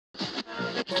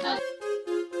It's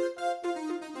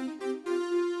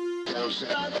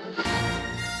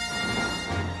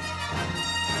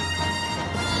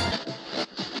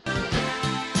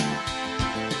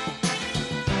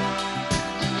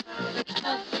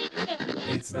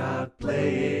Not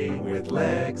Playing with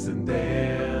Lex and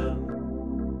Dan.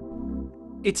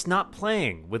 It's Not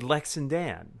Playing with Lex and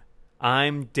Dan.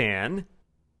 I'm Dan.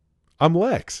 I'm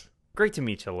Lex. Great to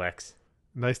meet you, Lex.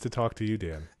 Nice to talk to you,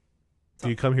 Dan. Do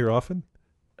you come here often?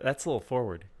 That's a little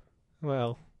forward.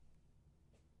 Well,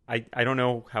 I don't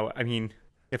know how. I mean,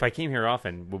 if I came here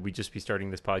often, would we just be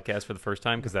starting this podcast for the first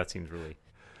time? Because that seems really,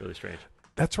 really strange.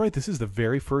 that's right. This is the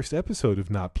very first episode of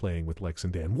Not Playing with Lex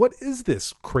and Dan. What is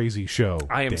this crazy show,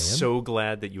 I am Dan? so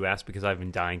glad that you asked because I've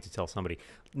been dying to tell somebody.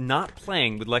 Not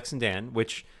Playing with Lex and Dan,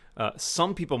 which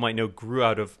some people might know grew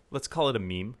out of, let's call it a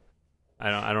meme. I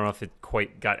don't know if it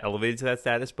quite got elevated to that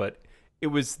status, but it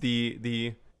was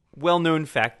the well-known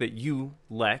fact that you,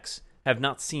 Lex, have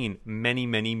not seen many,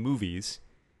 many movies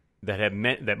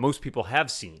that most people have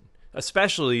seen,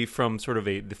 especially from sort of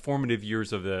the formative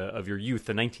years of your youth,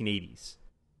 the 1980s.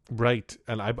 Right.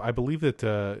 And I believe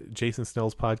that Jason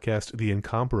Snell's podcast, The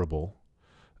Incomparable,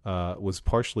 was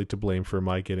partially to blame for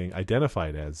my getting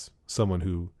identified as someone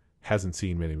who hasn't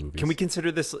seen many movies. Can we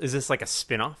consider this, is this like a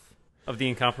spin-off of The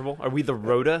Incomparable? Are we the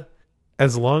Rhoda?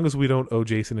 As long as we don't owe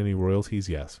Jason any royalties,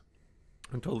 yes.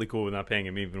 I'm totally cool with not paying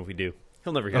him, even if we do.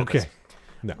 He'll never hear this.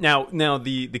 Okay. No. Now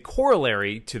the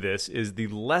corollary to this is the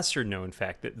lesser known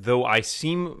fact that though I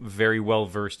seem very well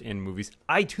versed in movies,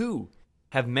 I too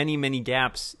have many, many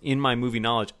gaps in my movie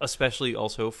knowledge, especially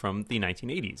also from the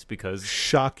 1980s, because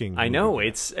Shocking. I know movie.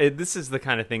 this is the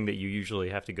kind of thing that you usually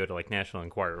have to go to like National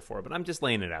Enquirer for, but I'm just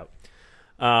laying it out.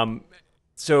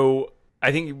 So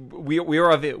I think we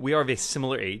are of a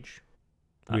similar age.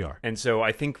 We are. And so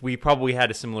I think we probably had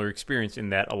a similar experience in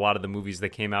that a lot of the movies that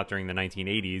came out during the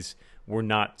 1980s were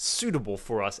not suitable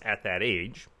for us at that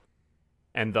age.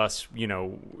 And thus,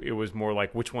 it was more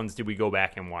like, which ones did we go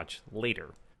back and watch later?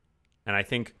 And I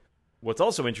think what's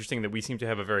also interesting that we seem to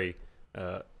have a very,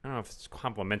 I don't know if it's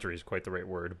complementary is quite the right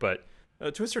word, but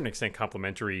to a certain extent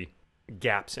complementary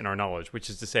gaps in our knowledge, which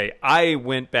is to say, I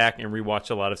went back and rewatched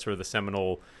a lot of sort of the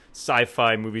seminal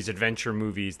sci-fi movies, adventure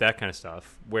movies, that kind of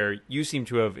stuff, where you seem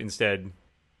to have instead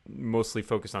mostly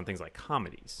focused on things like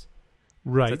comedies.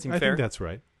 Right. Does that seem I fair? think that's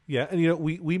right. Yeah, and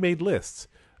we made lists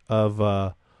of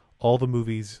all the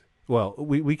movies. Well,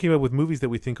 we came up with movies that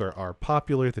we think are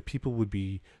popular, that people would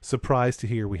be surprised to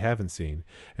hear we haven't seen.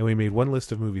 And we made one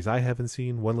list of movies I haven't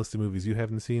seen, one list of movies you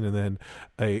haven't seen, and then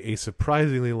a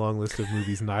surprisingly long list of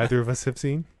movies neither of us have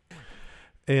seen.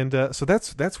 And so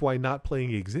that's why Not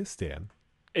Playing exists, Dan.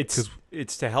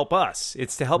 It's to help us.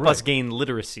 It's to help Right. us gain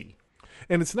literacy.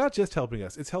 And it's not just helping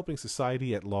us, it's helping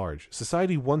society at large.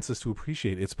 Society wants us to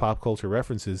appreciate its pop culture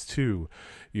references to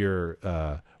your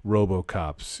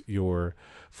RoboCops, your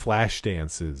Flash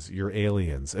dances, your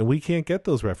aliens. And we can't get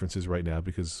those references right now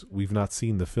because we've not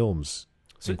seen the films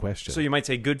in question. So you might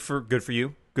say good for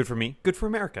you, good for me, good for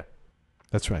America.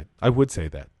 That's right. I would say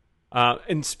that.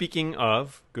 And speaking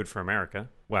of Good for America,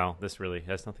 well, this really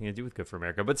has nothing to do with Good for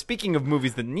America, but speaking of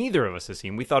movies that neither of us has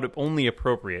seen, we thought it only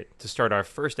appropriate to start our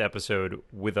first episode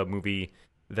with a movie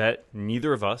that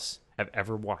neither of us have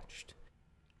ever watched.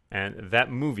 And that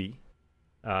movie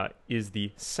is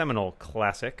the seminal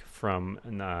classic from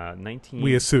 19...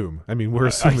 We assume. I mean, we're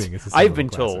assuming it's a I've been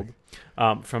classic.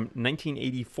 told, from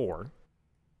 1984,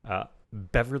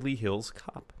 Beverly Hills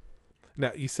Cop.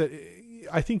 Now, you said,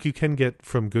 I think you can get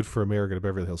from Good for America to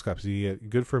Beverly Hills Cop. So you get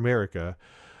Good for America,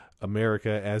 America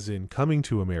as in Coming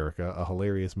to America, a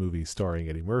hilarious movie starring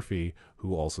Eddie Murphy,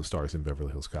 who also stars in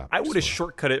Beverly Hills Cop. I would have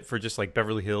shortcut it for just like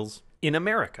Beverly Hills in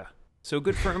America. So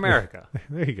Good for America.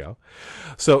 There you go.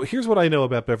 So here's what I know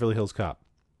about Beverly Hills Cop.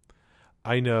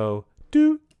 I know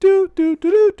do do do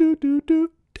do do do do do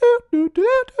do do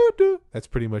do do. That's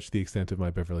pretty much the extent of my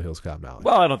Beverly Hills Cop knowledge.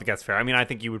 Well, I don't think that's fair. I mean, I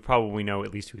think you would probably know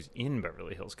at least who's in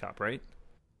Beverly Hills Cop, right?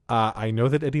 I know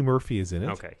that Eddie Murphy is in it.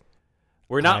 Okay.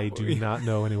 We're not. I do not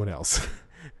know anyone else.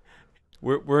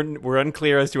 We're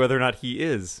unclear as to whether or not he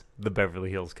is the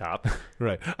Beverly Hills Cop.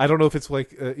 Right. I don't know if it's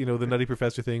like the Nutty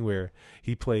Professor thing where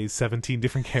he plays 17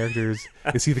 different characters.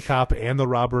 Is he the cop and the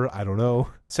robber? I don't know.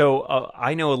 So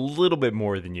I know a little bit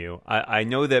more than you. I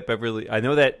know that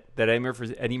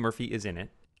Eddie Murphy is in it.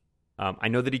 I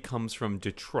know that he comes from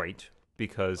Detroit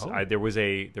because there was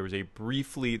a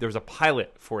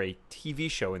pilot for a TV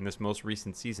show in this most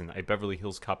recent season, a Beverly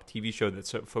Hills Cop TV show that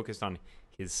focused on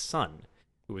his son,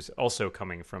 who was also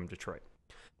coming from Detroit.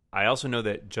 I also know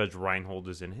that Judge Reinhold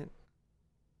is in it.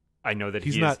 I know that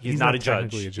he's not a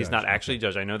judge. He's not actually a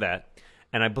judge. I know that.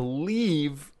 And I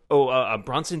believe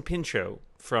Bronson Pinchot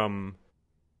from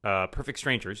Perfect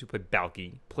Strangers, who played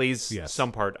Balky, plays Yes.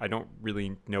 some part. I don't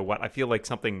really know what. I feel like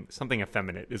something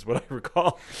effeminate is what I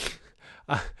recall.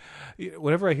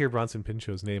 Whenever I hear Bronson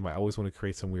Pinchot's name, I always want to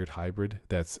create some weird hybrid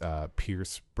that's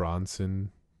Pierce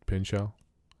Bronson Pinchot,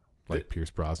 like Pierce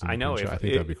Brosnan. I know. Pinchot. I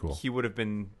think that'd be cool. He would have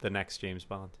been the next James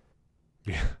Bond.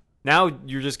 Yeah. Now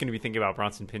you're just going to be thinking about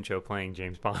Bronson Pinchot playing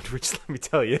James Bond, which, let me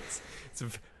tell you, it's a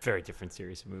very different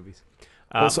series of movies.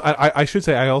 Also, I should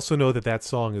say I also know that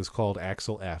song is called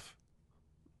Axel F.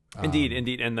 Indeed,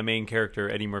 and the main character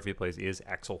Eddie Murphy plays is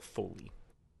Axel Foley.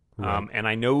 Right. And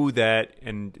I know that,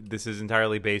 and this is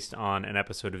entirely based on an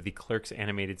episode of the Clerks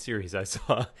animated series I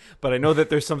saw, but I know that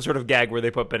there's some sort of gag where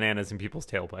they put bananas in people's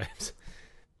tailpipes.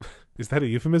 Is that a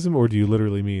euphemism, or do you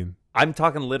literally mean? I'm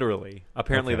talking literally.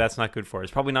 Apparently, Okay. that's not good for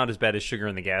us. Probably not as bad as sugar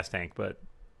in the gas tank, but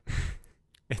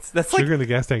that's like Sugar in the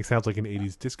Gas Tank sounds like an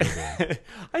 80s disco band.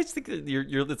 I just think that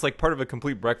it's like part of a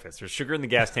complete breakfast. There's sugar in the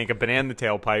gas tank, a banana in the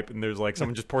tailpipe, and there's like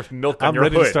someone just pours milk on I'm your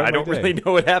ready to hood. start I my don't day. really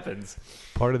know what happens.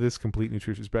 Part of this complete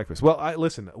nutritious breakfast. Well,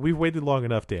 listen, we've waited long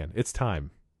enough, Dan. It's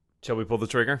time. Shall we pull the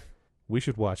trigger? We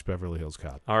should watch Beverly Hills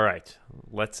Cop. All right.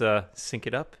 Let's sync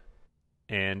it up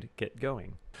and get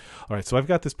going. All right, so I've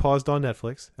got this paused on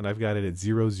Netflix, and I've got it at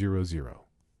 000.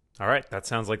 All right. That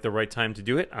sounds like the right time to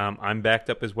do it. I'm backed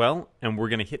up as well, and we're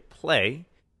going to hit play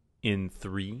in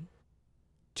 3,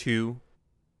 2,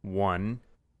 1.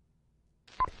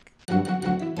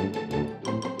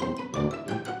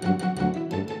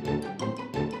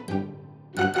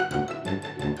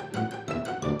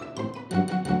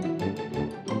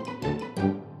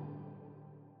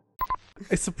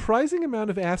 A surprising amount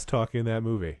of ass talk in that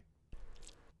movie.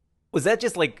 Was that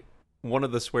just like one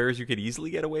of the swears you could easily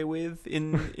get away with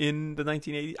in the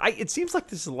 1980s? It seems like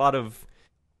there's a lot of,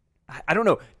 I don't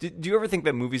know. Do you ever think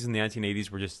that movies in the 1980s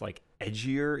were just like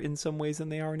edgier in some ways than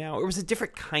they are now? Or was a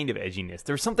different kind of edginess?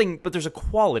 There's something, but there's a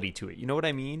quality to it. You know what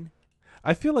I mean?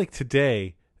 I feel like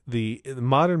today, the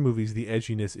modern movies, the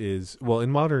edginess is, well, in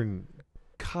modern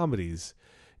comedies,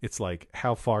 it's like,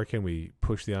 how far can we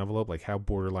push the envelope? Like, how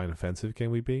borderline offensive can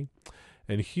we be?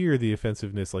 And here, the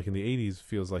offensiveness, like in the 80s,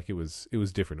 feels like it was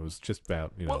different. It was just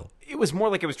about, Well, it was more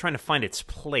like it was trying to find its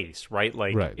place, right?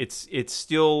 Like Right. it's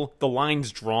still, the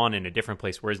line's drawn in a different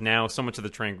place. Whereas now, so much of the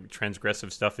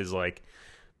transgressive stuff is like,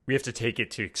 we have to take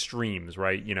it to extremes,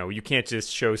 right? You know, you can't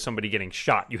just show somebody getting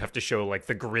shot. You have to show like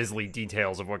the grisly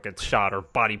details of what gets shot or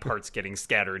body parts getting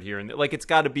scattered here. And like, it's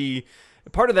got to be,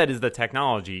 part of that is the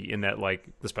technology, in that like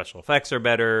the special effects are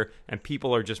better and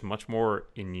people are just much more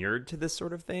inured to this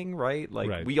sort of thing, right? Like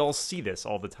Right. we all see this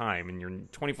all the time in your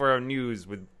 24-hour news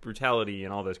with brutality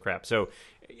and all this crap. So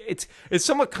it's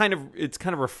somewhat kind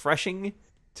of refreshing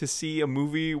to see a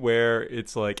movie where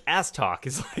it's like ass talk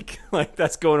is like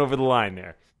that's going over the line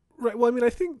there. Right. Well, I mean, I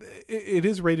think it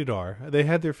is rated R. They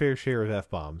had their fair share of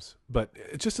F-bombs. But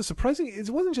just a surprising, it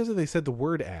wasn't just that they said the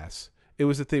word ass. It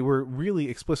was that they were really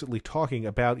explicitly talking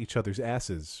about each other's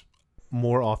asses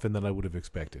more often than I would have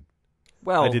expected.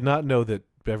 Well, I did not know that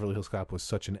Beverly Hills Cop was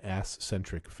such an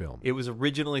ass-centric film. it was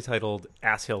originally titled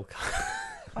Ass Hill.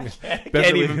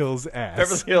 Beverly Hills Ass.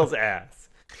 Beverly Hills Ass.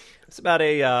 It's about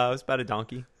a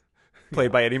donkey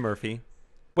played by Eddie Murphy.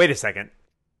 Wait a second.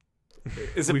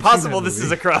 Is it We've seen possible that this movie.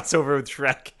 is a crossover with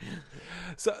Shrek?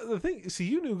 So the thing, see,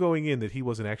 you knew going in that he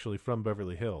wasn't actually from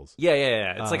Beverly Hills.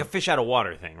 Yeah. It's like a fish out of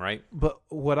water thing, right? But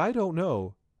what I don't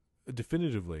know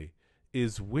definitively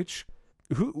is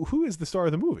who is the star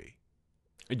of the movie.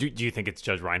 Do you think it's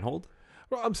Judge Reinhold?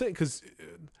 Well, I'm saying because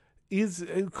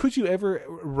could you ever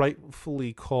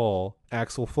rightfully call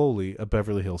Axel Foley a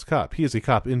Beverly Hills Cop? He is a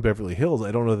cop in Beverly Hills.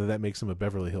 I don't know that makes him a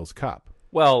Beverly Hills Cop.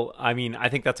 Well, I mean, I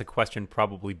think that's a question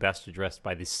probably best addressed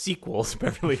by the sequels,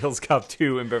 Beverly Hills Cop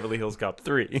 2 and Beverly Hills Cop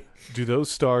 3. Do those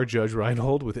star Judge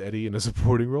Reinhold with Eddie in a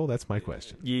supporting role? That's my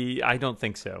question. Yeah, I don't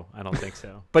think so.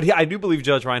 But I do believe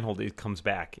Judge Reinhold comes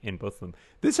back in both of them.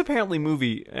 This apparently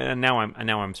movie, and now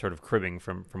I'm sort of cribbing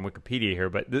from Wikipedia here,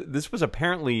 but this was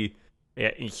apparently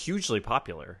hugely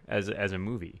popular as a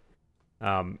movie,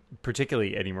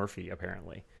 particularly Eddie Murphy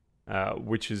apparently.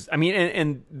 Which is, I mean,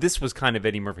 and this was kind of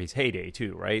Eddie Murphy's heyday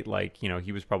too, right? Like, you know,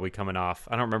 he was probably coming off,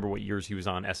 I don't remember what years he was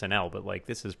on SNL, but like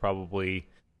this is probably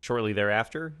shortly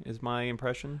thereafter, is my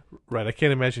impression. Right. I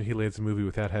can't imagine he lands a movie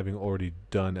without having already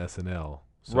done SNL.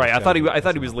 So Right. it's I thought he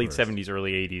gotta be was SNL late first. 70s,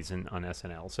 early 80s on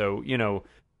SNL. So, you know,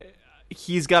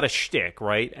 he's got a shtick,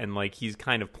 right? And like he's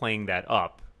kind of playing that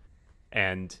up,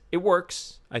 and it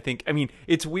works. I think. I mean,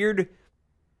 it's weird.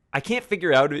 I can't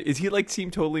figure out, is he like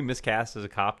seem totally miscast as a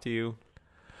cop to you?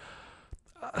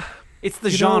 It's the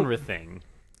genre thing.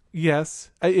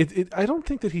 Yes, I don't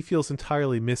think that he feels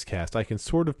entirely miscast. I can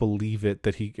sort of believe it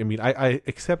that he. I mean, I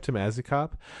accept him as a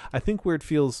cop. I think where it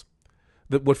feels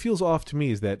that what feels off to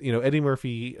me is that Eddie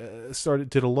Murphy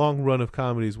did a long run of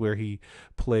comedies where he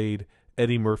played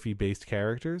Eddie Murphy based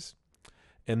characters,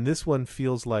 and this one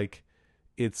feels like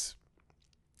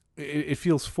it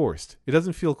feels forced. It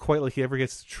doesn't feel quite like he ever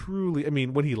gets to truly. I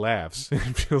mean, when he laughs, it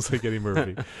feels like Eddie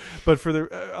Murphy. But for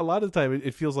a lot of the time,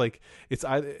 it feels like it's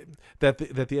either that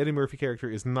the Eddie Murphy character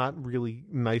is not really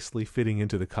nicely fitting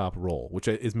into the cop role, which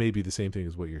is maybe the same thing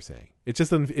as what you're saying. It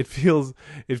just doesn't. It feels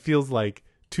like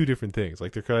two different things.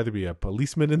 Like there could either be a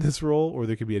policeman in this role, or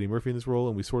there could be Eddie Murphy in this role,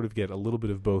 and we sort of get a little bit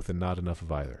of both and not enough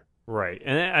of either. Right.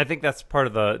 And I think that's part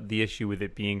of the issue with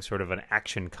it being sort of an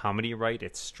action comedy, right?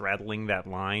 It's straddling that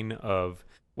line of,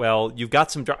 well, you've got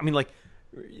some... I mean, like,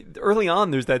 early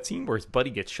on, there's that scene where his buddy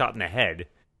gets shot in the head,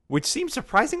 which seems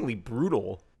surprisingly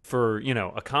brutal for,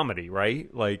 a comedy,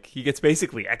 right? Like, he gets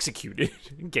basically executed,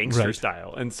 gangster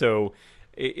style. And so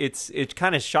it's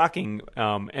kind of shocking,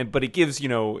 but it gives,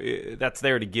 that's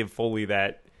there to give Foley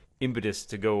that impetus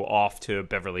to go off to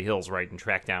Beverly Hills, right, and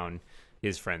track down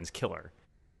his friend's killer.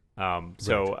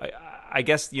 So right. I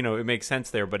guess, it makes sense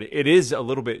there, but it is a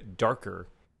little bit darker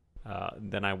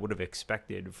than I would have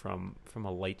expected from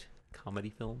a light comedy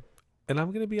film. And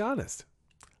I'm going to be honest,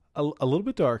 a little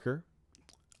bit darker.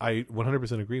 I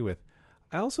 100% agree with.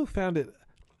 I also found it,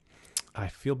 I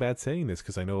feel bad saying this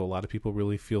because I know a lot of people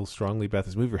really feel strongly about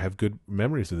this movie or have good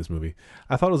memories of this movie.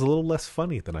 I thought it was a little less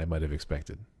funny than I might have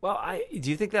expected. Well, do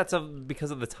you think that's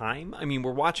because of the time? I mean,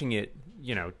 we're watching it,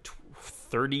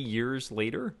 30 years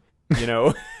later.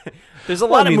 There's a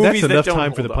lot of movies that's enough that don't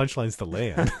time for the hold up. punchlines to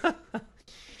land.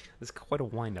 There's quite a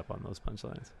wind up on those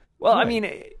punchlines. Well, right. I mean,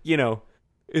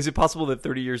 is it possible that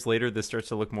 30 years later this starts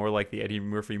to look more like the Eddie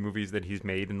Murphy movies that he's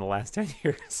made in the last 10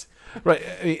 years? Right.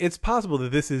 I mean, it's possible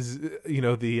that this is,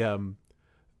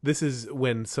 this is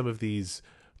when some of these,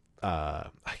 I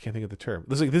can't think of the term.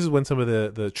 This is when some of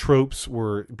the tropes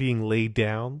were being laid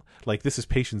down. Like, this is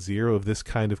patient zero of this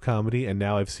kind of comedy, and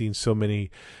now I've seen so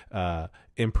many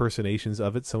impersonations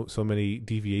of it, so many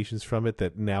deviations from it,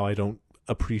 that now I don't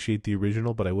appreciate the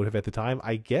original, but I would have at the time.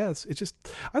 I guess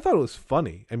I thought it was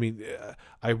funny. I mean,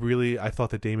 I thought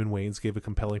that Damon Wayans gave a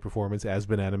compelling performance as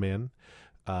Banana Man.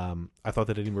 I thought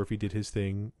that Eddie Murphy did his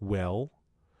thing well,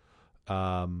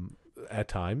 at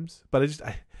times, but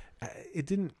it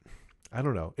didn't. I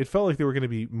don't know. It felt like there were going to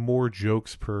be more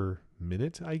jokes per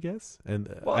minute, I guess. And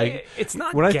it's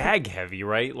not gag heavy,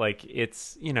 right? Like,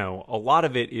 it's, a lot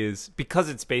of it is because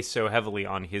it's based so heavily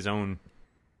on his own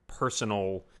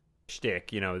personal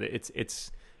shtick.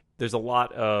 There's a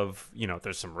lot of,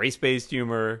 there's some race-based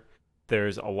humor.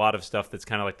 There's a lot of stuff that's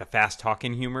kind of like the fast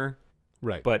talking humor,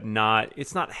 right? But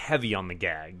it's not heavy on the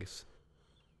gags.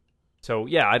 So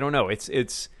yeah, I don't know.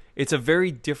 It's a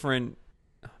very different.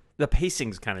 The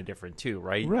pacing's kind of different too,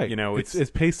 right? Right. It's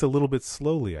paced a little bit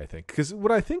slowly, I think. Because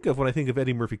what I think of when I think of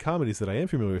Eddie Murphy comedies that I am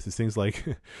familiar with is things like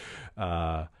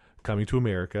Coming to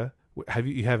America.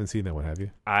 You haven't seen that one, have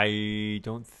you? I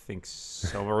don't think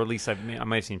so, or at least I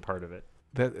might have seen part of it.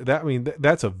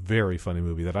 That's a very funny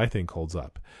movie that I think holds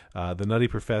up. The Nutty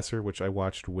Professor, which I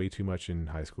watched way too much in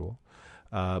high school.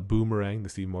 Boomerang, the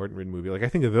Steve Martin written movie. Like, I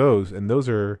think of those, and those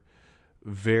are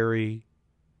very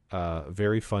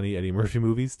funny Eddie Murphy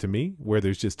movies to me, where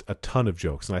there's just a ton of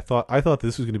jokes. And I thought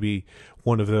this was going to be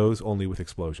one of those, only with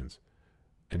explosions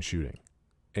and shooting.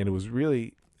 And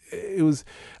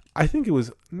I think it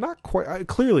was not quite.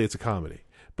 Clearly, it's a comedy,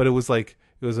 but it was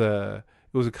a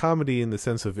comedy in the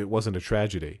sense of it wasn't a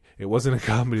tragedy. It wasn't a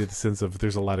comedy in the sense of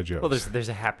there's a lot of jokes. Well, there's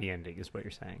a happy ending, is what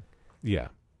you're saying. Yeah.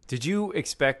 Did you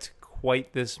expect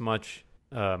quite this much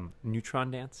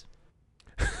Neutron Dance?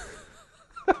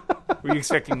 Were you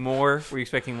expecting more? Were you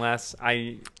expecting less?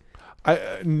 I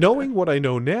knowing what I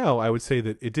know now, I would say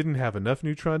that it didn't have enough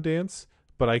Neutron Dance,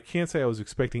 but I can't say I was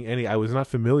expecting any. I was not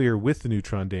familiar with the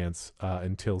Neutron Dance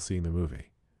until seeing the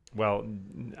movie. Well,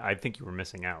 I think you were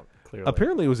missing out, clearly.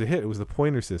 Apparently it was a hit. It was the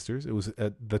Pointer Sisters. It was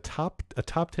a top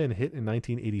 10 hit in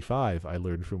 1985, I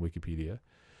learned from Wikipedia.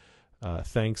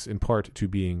 Thanks in part to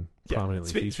being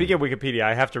prominently featured. Speaking of Wikipedia,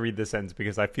 I have to read this sentence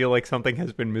because I feel like something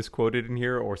has been misquoted in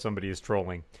here or somebody is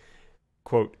trolling.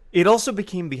 Quote, it also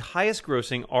became the highest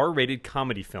grossing R-rated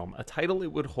comedy film, a title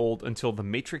it would hold until The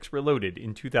Matrix Reloaded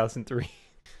in 2003.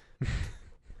 I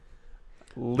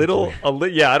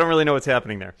don't really know what's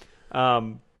happening there.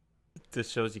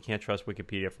 This shows you can't trust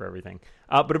Wikipedia for everything.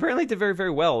 But apparently it did very, very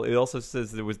well. It also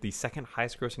says it was the second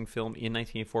highest grossing film in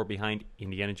 1984 behind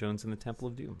Indiana Jones and the Temple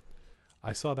of Doom.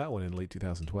 I saw that one in late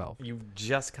 2012. You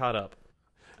just caught up.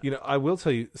 I will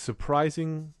tell you,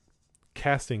 surprising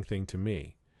casting thing to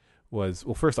me was,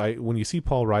 well, first, when you see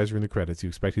Paul Reiser in the credits, you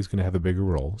expect he's going to have a bigger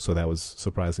role, so that was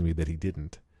surprising me that he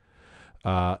didn't.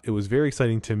 It was very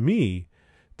exciting to me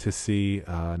to see,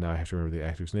 now I have to remember the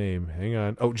actor's name. Hang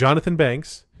on. Oh, Jonathan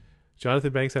Banks.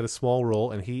 Jonathan Banks had a small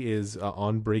role, and he is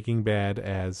on Breaking Bad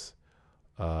as...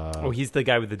 he's the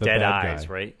guy with the dead eyes,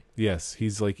 guy. Right? Yes,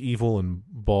 he's like evil and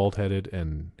bald-headed,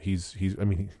 and he's. I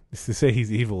mean, to say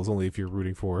he's evil is only if you're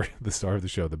rooting for the star of the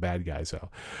show, the bad guy.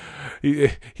 So,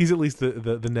 he's at least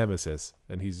the nemesis,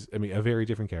 and he's, I mean, a very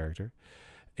different character.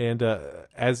 And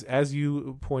as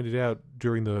you pointed out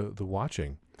during the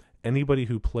watching, anybody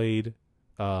who played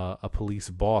a police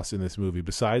boss in this movie,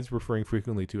 besides referring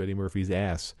frequently to Eddie Murphy's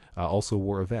ass, also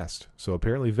wore a vest. So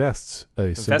apparently vests,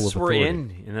 a symbol of authority. Vests were in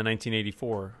the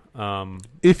 1984.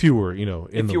 If you were,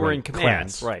 in the right in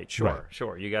command, class. right?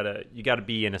 Sure. You gotta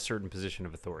be in a certain position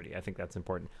of authority. I think that's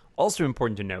important. Also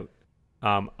important to note.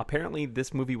 Apparently,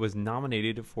 this movie was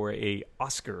nominated for a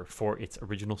Oscar for its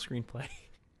original screenplay.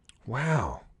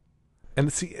 Wow.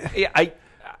 And see, yeah,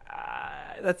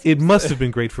 it must have been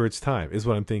great for its time, is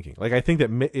what I'm thinking. Like, I think that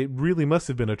it really must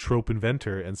have been a trope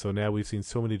inventor, and so now we've seen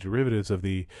so many derivatives of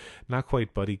the not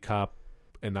quite buddy cop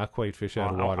and not quite fish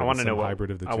out of water. I want to know hybrid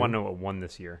of the two. I want to know what won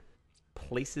this year.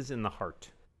 Places in the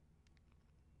Heart,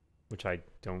 which I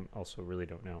really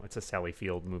don't know. It's a Sally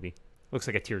Field movie. Looks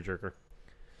like a tearjerker.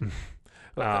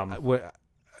 Learned...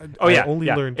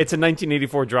 It's a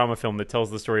 1984 drama film that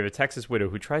tells the story of a Texas widow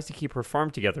who tries to keep her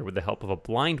farm together with the help of a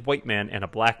blind white man and a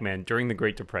black man during the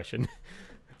Great Depression.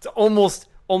 It's almost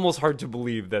hard to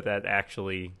believe that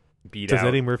actually beat out. Does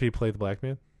Eddie Murphy play the black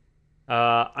man?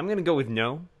 I'm going to go with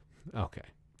no. Okay.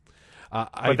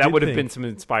 But that would have been some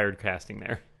inspired casting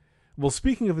there. Well,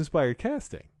 speaking of inspired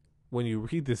casting, when you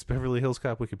read this Beverly Hills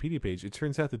Cop Wikipedia page, it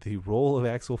turns out that the role of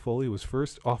Axel Foley was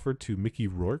first offered to Mickey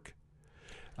Rourke.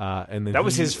 And then that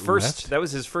was his first. Left. That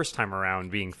was his first time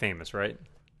around being famous, right?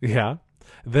 Yeah.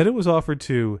 Then it was offered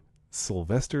to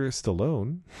Sylvester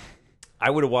Stallone.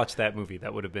 I would have watched that movie.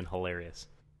 That would have been hilarious.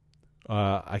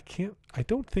 I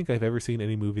don't think I've ever seen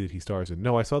any movie that he stars in.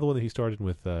 No, I saw the one that he starred in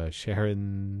with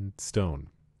Sharon Stone.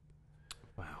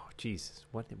 Wow, Jesus,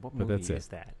 what movie is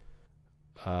that?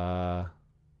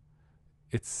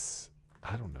 It's,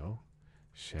 I don't know,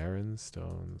 Sharon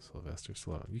Stone, Sylvester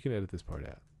Stallone. You can edit this part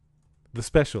out. The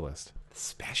Specialist. The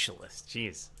Specialist,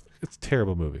 jeez. It's a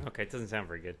terrible movie. Okay, it doesn't sound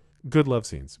very good. Good love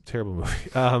scenes. Terrible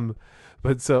movie.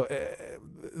 But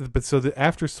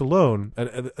after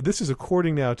Stallone, this is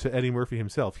according now to Eddie Murphy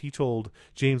himself. He told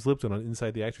James Lipton on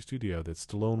Inside the Actors Studio that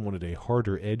Stallone wanted a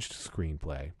harder-edged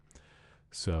screenplay.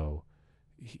 So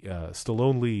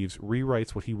Stallone leaves,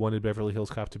 rewrites what he wanted Beverly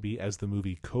Hills Cop to be as the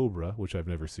movie Cobra, which I've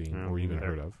never seen or even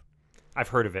heard of. I've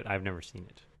heard of it. I've never seen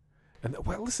it. And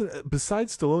well, listen,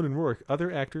 besides Stallone and Rourke,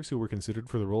 other actors who were considered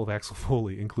for the role of Axel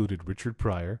Foley included Richard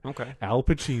Pryor, Al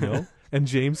Pacino, and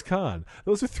James Caan.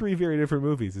 Those are three very different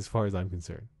movies as far as I'm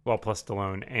concerned. Well, plus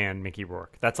Stallone and Mickey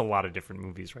Rourke. That's a lot of different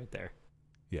movies right there.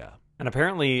 Yeah. And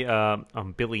apparently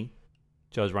Billy,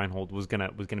 Judge Reinhold, was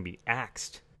gonna be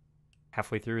axed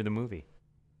halfway through the movie.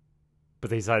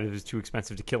 But they decided it was too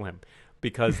expensive to kill him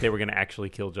because they were going to actually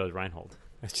kill Judge Reinhold.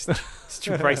 It's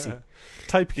too pricey.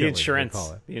 Type killing,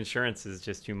 the insurance is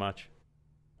just too much.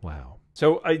 Wow.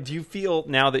 So do you feel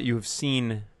now that you have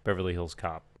seen Beverly Hills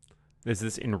Cop, has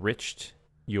this enriched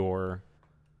your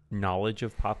knowledge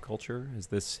of pop culture?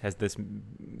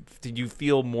 Did you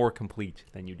feel more complete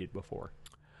than you did before?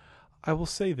 I will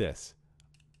say this.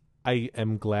 I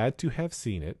am glad to have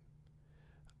seen it.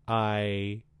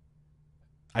 I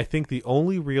think the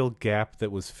only real gap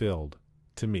that was filled,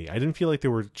 to me, I didn't feel like there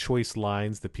were choice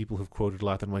lines that people have quoted a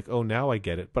lot that I'm like, oh, now I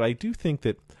get it. But I do think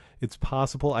that it's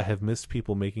possible I have missed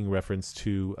people making reference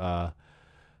to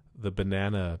the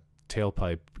banana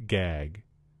tailpipe gag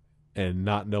and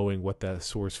not knowing what the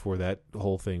source for that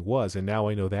whole thing was. And now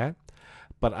I know that.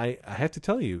 But I have to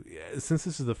tell you, since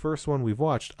this is the first one we've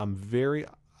watched, I'm very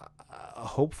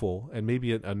hopeful and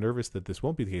maybe nervous that this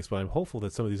won't be the case, but I'm hopeful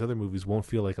that some of these other movies won't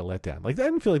feel like a letdown. Like, I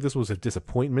didn't feel like this was a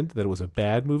disappointment, that it was a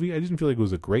bad movie. I didn't feel like it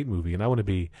was a great movie, and I want to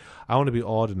be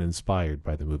awed and inspired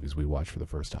by the movies we watch for the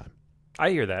first time.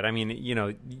 I hear that. I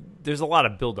mean, there's a lot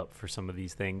of buildup for some of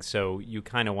these things, so you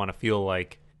kind of want to feel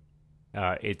like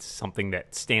it's something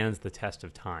that stands the test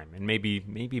of time. And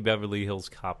maybe Beverly Hills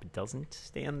Cop doesn't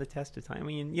stand the test of time. I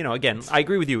mean, again, I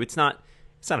agree with you. It's not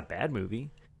a bad movie.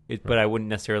 But I wouldn't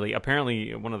necessarily.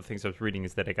 Apparently, one of the things I was reading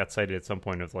is that it got cited at some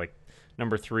point as like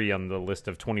number 3 on the list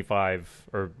of 25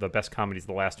 or the best comedies of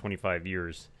the last 25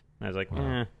 years. And I was like, I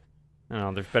don't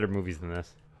know, there's better movies than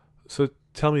this. So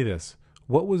tell me this: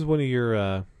 what was one of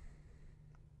your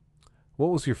what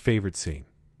was your favorite scene?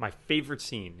 My favorite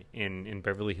scene in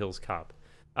Beverly Hills Cop.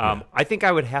 I think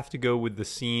I would have to go with the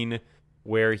scene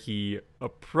where he,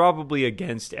 probably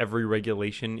against every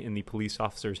regulation in the police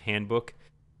officer's handbook,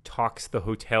 talks the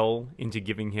hotel into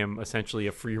giving him essentially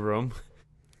a free room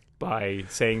by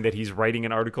saying that he's writing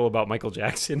an article about Michael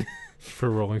Jackson. For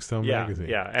Rolling Stone magazine.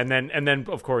 Yeah, and then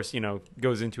of course,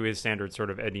 goes into his standard sort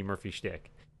of Eddie Murphy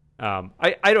shtick.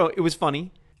 I don't. It was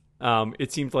funny.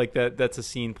 It seemed like that's a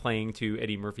scene playing to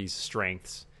Eddie Murphy's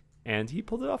strengths, and he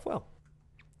pulled it off well.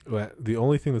 Well, the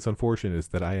only thing that's unfortunate is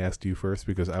that I asked you first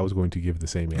because I was going to give the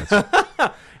same answer.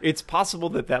 It's possible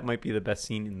that might be the best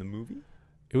scene in the movie.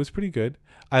 It was pretty good.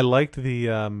 I liked the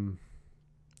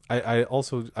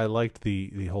I liked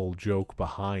the whole joke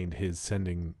behind his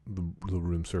sending the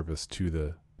room service to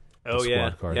the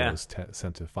squad car that was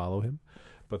sent to follow him.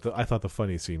 But I thought the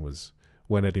funny scene was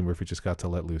when Eddie Murphy just got to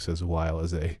let loose as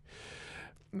a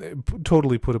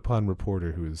totally put upon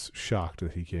reporter who is shocked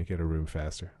that he can't get a room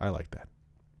faster. I like that.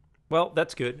 Well,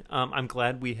 that's good. I'm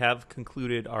glad we have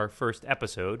concluded our first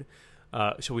episode.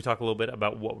 Shall we talk a little bit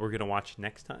about what we're going to watch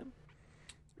next time?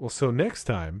 Well, so next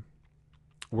time,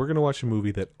 we're going to watch a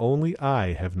movie that only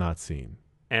I have not seen.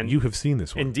 And you have seen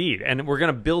this one. Indeed. And we're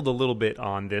going to build a little bit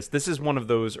on this. This is one of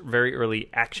those very early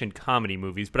action comedy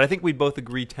movies, but I think we both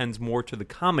agree tends more to the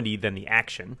comedy than the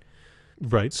action.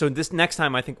 Right. So this next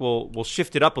time, I think we'll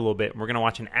shift it up a little bit, and we're going to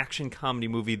watch an action comedy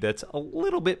movie that's a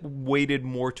little bit weighted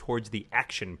more towards the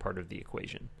action part of the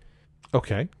equation.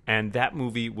 Okay. And that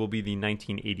movie will be the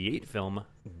 1988 film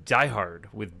Die Hard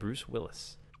with Bruce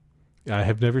Willis. I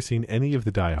have never seen any of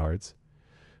the Die Hards,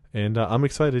 and I'm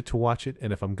excited to watch it.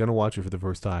 And if I'm going to watch it for the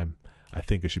first time, I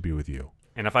think it should be with you.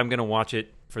 And if I'm going to watch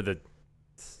it for the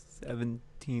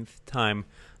 17th time,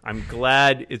 I'm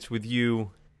glad it's with you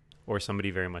or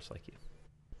somebody very much like you.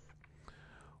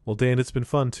 Well, Dan, it's been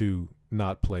fun to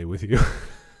not play with you.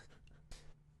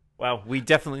 Well, we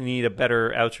definitely need a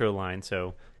better outro line,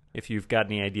 so if you've got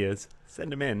any ideas,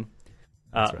 send them in.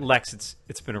 Right. Lex,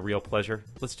 it's been a real pleasure.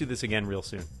 Let's do this again real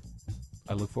soon.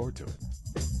 I look forward to it.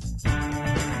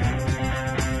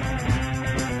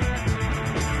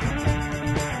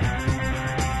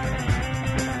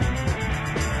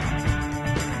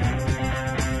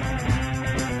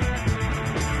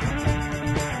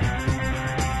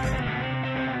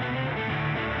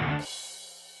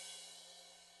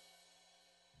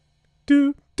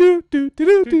 Do do do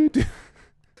do do do.